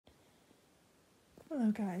Hello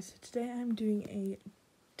guys, today I'm doing a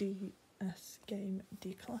DS game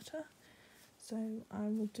declutter. So I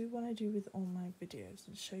will do what I do with all my videos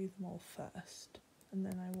and show you them all first, and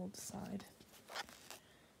then I will decide.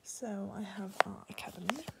 So I have Art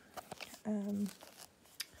Academy. I've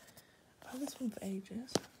had this one for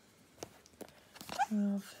ages. I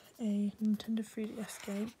have a Nintendo 3DS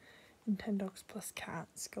game, Nintendogs plus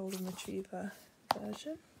Cats Golden Retriever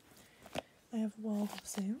version. I have World of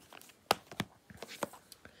Zoo,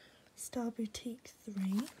 Star Boutique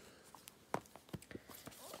 3,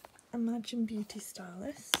 Imagine Beauty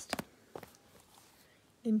Stylist,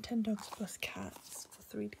 Nintendogs plus Cats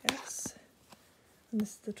for 3DS, and this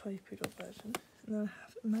is the Toy Poodle version. And then I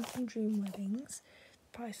have Imagine Dream Weddings,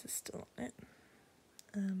 the price is still on it.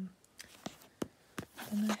 And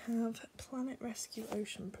I have Planet Rescue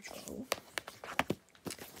Ocean Patrol,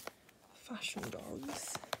 Fashion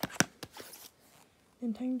Dogs,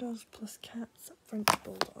 Nintendogs plus Cats French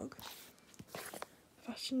Bulldog,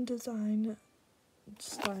 Fashion Design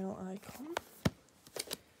Style Icon,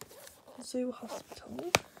 Zoo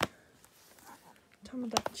Hospital,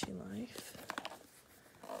 Tamagotchi Life,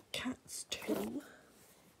 Cats 2,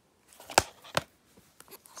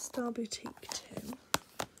 Star Boutique 2,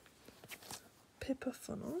 Pippa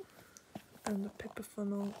Funnel and the Pippa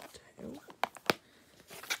Funnel 2,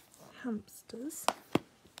 Hamsters,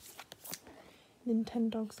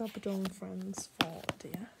 Nintendogs Labrador and Friends for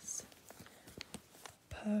DS,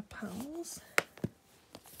 Per Pals,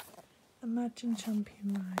 Imagine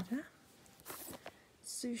Champion Rider,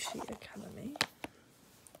 Sushi Academy,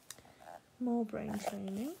 More Brain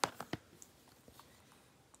Training,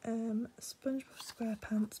 SpongeBob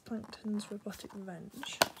SquarePants Plankton's Robotic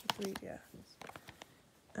Revenge for 3DS,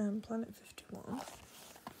 Planet 51,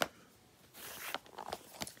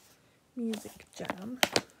 Music Jam,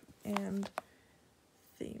 and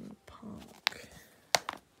Theme Park.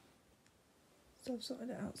 So I've sorted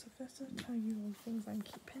it out, so first I'll tell you all the things I'm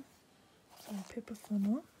keeping. So Pippa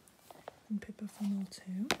Funnel and Pippa Funnel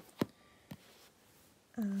 2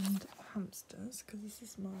 and Hamsters, because this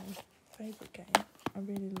is my favourite game. I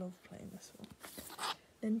really love playing this one.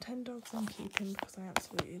 Nintendogs I'm keeping because I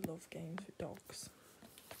absolutely love games with dogs.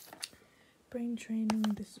 Brain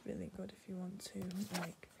Training, this is really good if you want to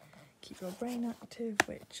keep your brain active,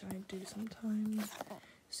 which I do sometimes.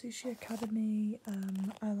 Sushi Academy,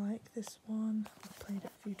 I like this one, I've played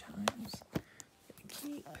it a few times.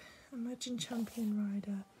 Keep Imagine Champion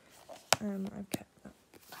Rider, I've kept that.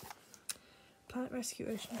 Planet Rescue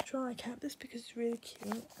Ocean Patrol, I kept this because it's really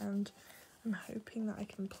cute and I'm hoping that I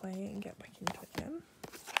can play it and get back into it again.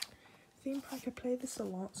 Theme Park, I play this a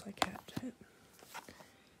lot, so I kept it.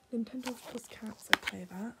 Nintendogs plus Cats, I play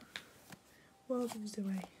that. World of Zoo,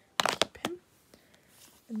 I keep him.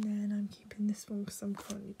 And then I'm keeping this one because I'm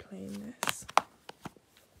currently playing this.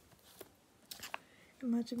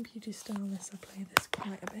 Imagine Beauty Stylist, I play this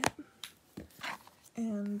quite a bit.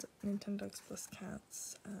 And Nintendogs plus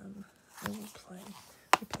Cats, I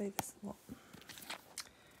play this a lot.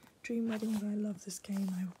 Dream Weddings, I love this game,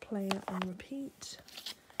 I will play it on repeat.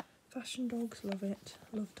 Fashion Dogs, love it,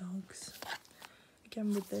 love dogs.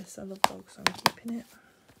 Again with this, I love dogs, so I'm keeping it.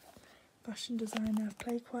 Fashion Designer, I've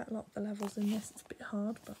played quite a lot of the levels in this, it's a bit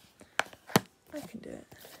hard, but I can do it.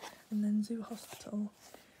 And then Zoo Hospital,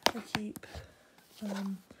 I keep.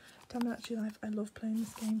 Tamagotchi Life, I love playing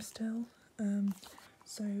this game still,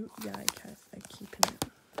 so yeah, I'm keeping it.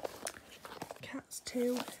 Cats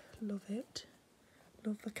 2, love it,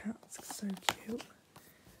 love the cats, so cute.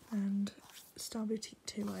 And Star Boutique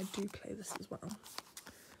 2, I do play this as well,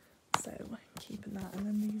 so keeping that. And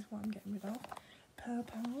then these what I'm getting rid of. Per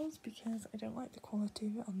Pals, because I don't like the quality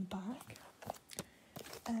of it on the back.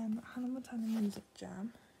 Hannah Montana Music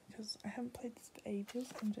Jam, because I haven't played this for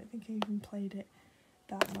ages and I don't think I even played it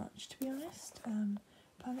that much, to be honest.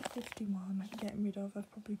 Planet 51, I'm getting rid of,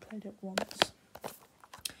 I've probably played it once.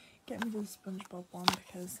 Getting rid of the SpongeBob one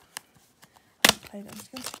because I haven't played it, I'm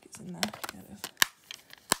just going to think it's in there. Yeah, it is.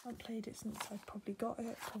 I haven't played it since I probably got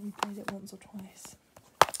it, probably played it once or twice.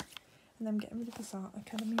 And then I'm getting rid of this Art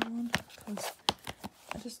Academy one because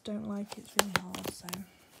I just don't like it, it's really hard, so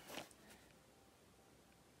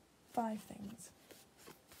 5 things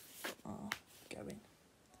are going.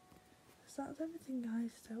 So that's everything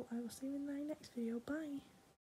guys, so I will see you in my next video, bye!